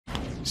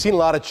Seen a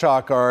lot of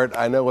chalk art.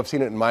 I know I've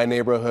seen it in my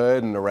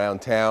neighborhood and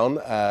around town.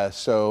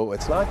 So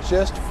it's not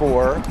just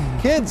for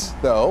kids,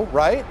 though,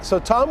 right? So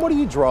Tom, what are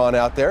you drawing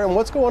out there, and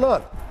what's going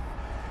on?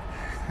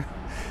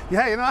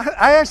 Yeah, you know,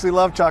 I actually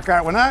love chalk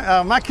art. When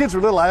my kids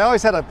were little, I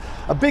always had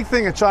a big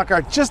thing of chalk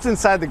art just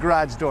inside the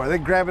garage door.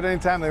 They'd grab it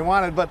anytime they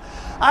wanted, but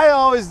I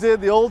always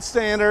did the old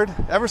standard.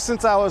 Ever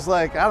since I was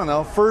like, I don't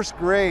know, first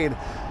grade,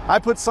 I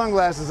put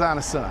sunglasses on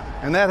a sun,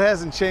 and that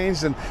hasn't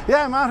changed. And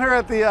yeah, I'm out here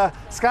at the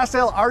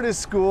Scottsdale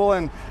Artist School,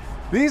 and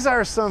these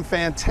are some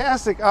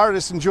fantastic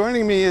artists, and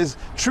joining me is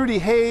Trudy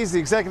Hayes, the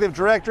executive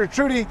director.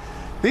 Trudy,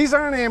 these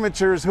aren't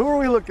amateurs. Who are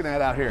we looking at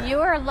out here? You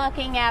are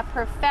looking at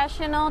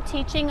professional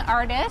teaching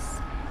artists,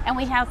 and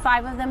we have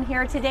 5 of them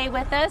here today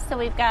with us. So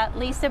we've got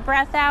Lisa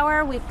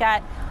Breathauer, we've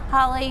got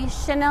Holly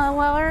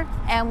Schinneller,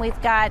 and we've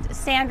got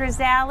Sandra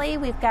Zally,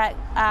 we've got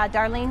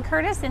Darlene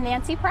Curtis and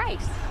Nancy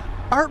Price.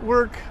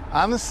 Artwork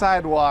on the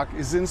sidewalk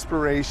is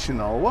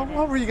inspirational.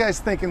 What were you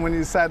guys thinking when you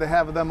decided to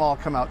have them all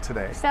come out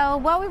today? So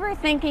what we were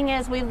thinking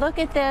is, we look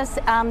at this,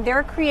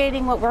 they're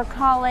creating what we're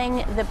calling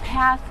the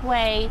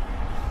pathway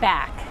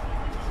back.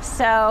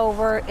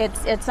 So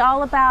it's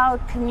all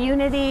about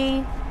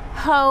community,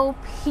 hope,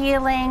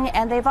 healing,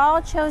 and they've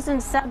all chosen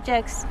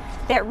subjects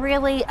that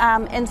really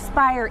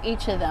inspire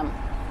each of them.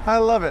 I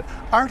love it.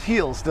 Art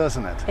heals,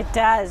 doesn't it? It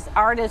does.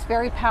 Art is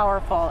very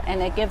powerful, and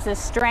it gives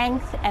us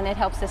strength, and it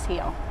helps us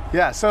heal.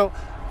 Yeah, so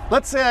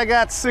let's say I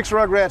got 6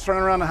 Rugrats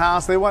running around the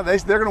house. They're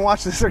going to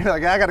watch this. They're gonna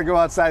be like, I got to go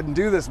outside and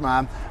do this,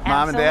 Mom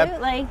and Dad.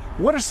 Absolutely.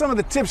 What are some of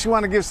the tips you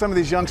want to give some of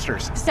these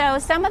youngsters? So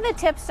some of the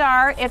tips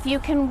are, if you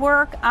can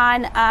work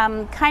on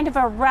kind of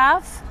a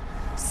rough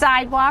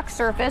sidewalk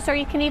surface, or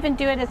you can even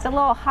do it, it's a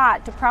little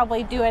hot to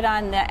probably do it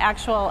on the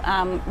actual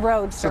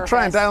road surface. So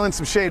try and dial in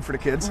some shade for the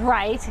kids.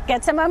 Right.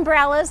 Get some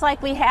umbrellas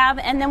like we have,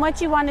 and then what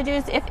you want to do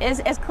is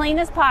as clean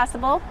as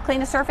possible,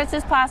 clean the surface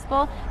as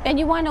possible. Then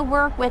you want to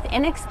work with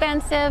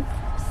inexpensive,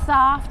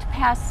 soft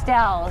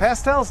pastels.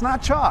 Pastels,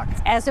 not chalk.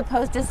 As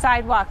opposed to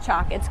sidewalk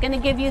chalk. It's going to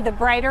give you the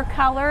brighter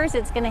colors.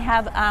 It's going to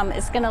have,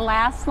 it's going to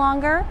last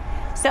longer.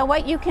 So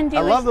what you can do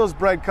I love those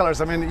bright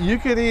colors. I mean, you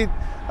could eat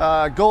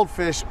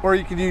goldfish, or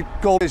you could eat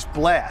goldfish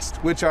blast,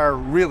 which are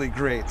really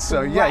great.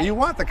 So yeah, you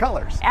want the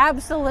colors.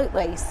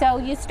 Absolutely. So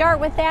you start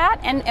with that,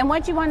 and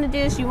what you want to do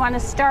is you want to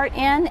start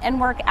in and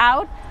work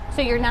out,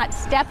 so you're not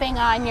stepping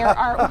on your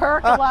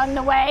artwork along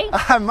the way.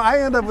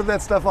 I end up with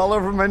that stuff all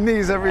over my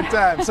knees every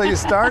time. So you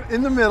start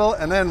in the middle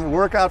and then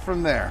work out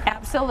from there.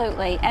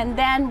 Absolutely. And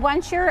then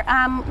once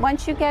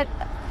you get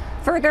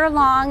further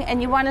along and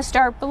you want to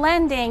start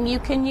blending, you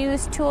can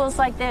use tools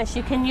like this.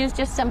 You can use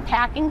just some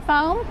packing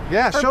foam.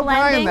 Yeah, for show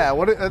blending. Brian that.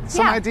 What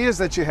some ideas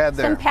that you had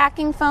there? Some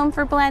packing foam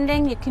for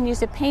blending. You can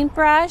use a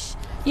paintbrush.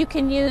 You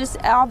can use,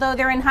 although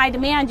they're in high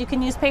demand, you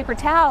can use paper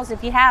towels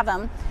if you have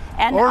them.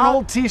 And or an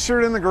old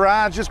t-shirt in the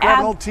garage. Just grab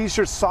an old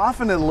t-shirt,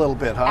 soften it a little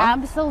bit, huh?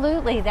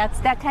 Absolutely.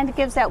 That kind of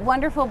gives that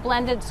wonderful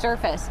blended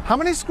surface. How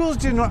many students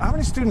do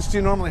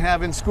you normally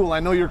have in school? I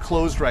know you're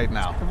closed right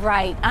now.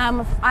 Right.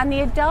 On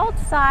the adult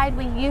side,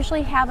 we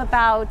usually have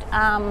about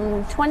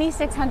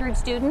 2,600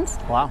 students.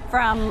 Wow.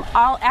 From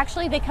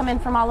actually they come in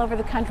from all over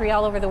the country,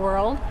 all over the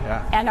world.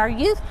 Yeah. And our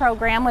youth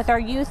program with our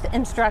youth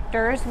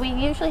instructors, we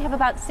usually have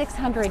about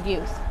 600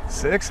 youth.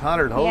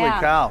 600, holy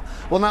cow.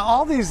 Well, now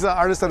all these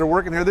artists that are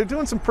working here, they're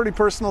doing some pretty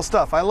personal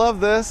stuff. I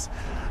love this.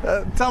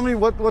 Tell me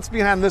what's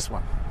behind this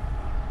one.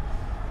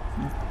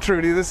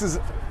 Trudy, this is...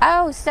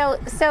 Oh, so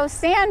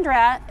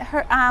Sandra,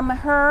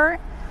 her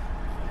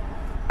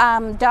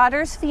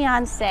daughter's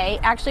fiance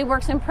actually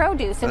works in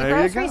produce in a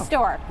grocery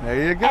store.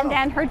 There you go. And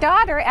then her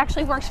daughter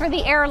actually works for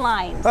the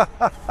airlines.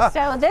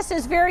 So this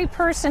is very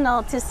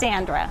personal to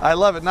Sandra. I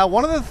love it. Now,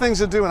 one of the things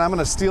to do, and I'm going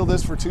to steal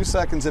this for 2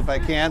 seconds if I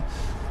can.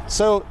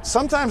 So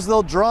sometimes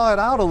they'll draw it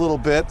out a little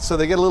bit so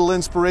they get a little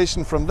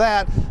inspiration from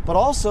that, but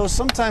also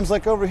sometimes,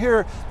 like over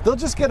here, they'll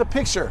just get a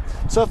picture.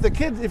 So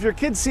if your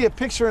kids see a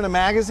picture in a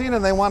magazine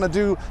and they want to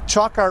do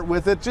chalk art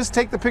with it, just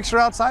take the picture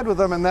outside with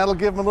them, and that'll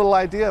give them a little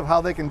idea of how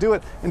they can do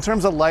it in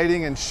terms of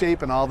lighting and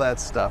shape and all that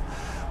stuff.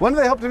 When do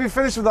they hope to be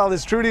finished with all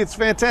this, Trudy? It's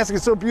fantastic.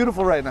 It's so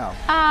beautiful right now.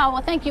 Oh,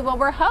 well, thank you. Well,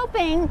 we're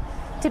hoping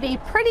to be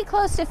pretty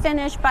close to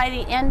finish by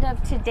the end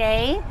of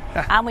today.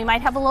 We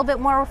might have a little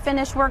bit more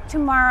finished work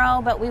tomorrow,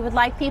 but we would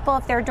like people,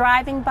 if they're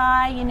driving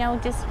by, you know,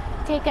 just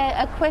take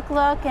a quick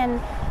look and,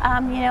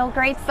 you know,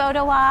 great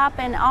photo op.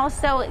 And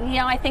also, you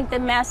know, I think the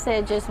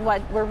message is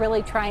what we're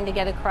really trying to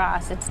get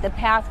across. It's the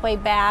pathway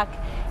back.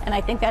 And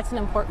I think that's an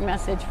important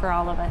message for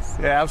all of us.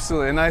 Yeah,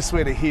 absolutely. A nice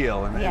way to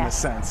heal in a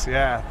sense.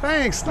 Yeah.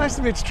 Thanks. Nice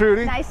to meet you,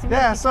 Trudy. Nice to meet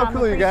you, Yeah, so Tom.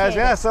 cool, you guys.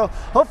 Yeah, so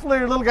hopefully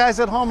your little guys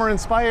at home are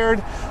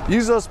inspired.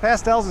 Use those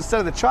pastels instead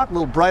of the chalk, a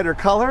little brighter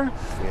color.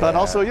 But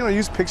also, you know,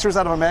 use pictures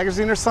out of a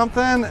magazine or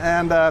something.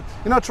 And,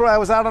 you know, Troy, I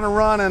was out on a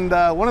run, and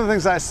one of the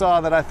things I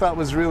saw that I thought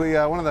was really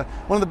one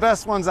of the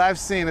best ones I've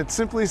seen, it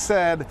simply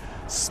said,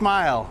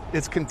 "Smile,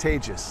 it's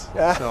contagious."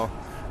 So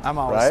I'm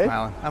always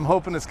smiling. I'm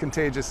hoping it's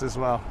contagious as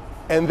well.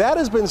 And that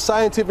has been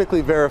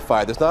scientifically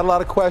verified. There's not a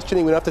lot of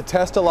questioning. We don't have to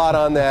test a lot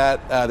on that.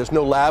 There's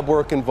no lab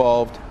work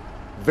involved.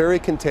 Very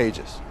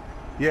contagious.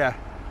 Yeah.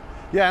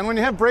 Yeah, and when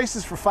you have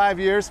braces for 5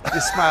 years,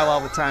 you smile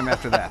all the time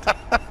after that.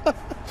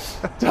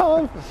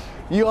 Tom,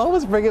 you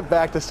always bring it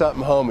back to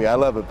something homey. I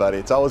love it, buddy.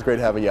 It's always great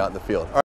having you out in the field.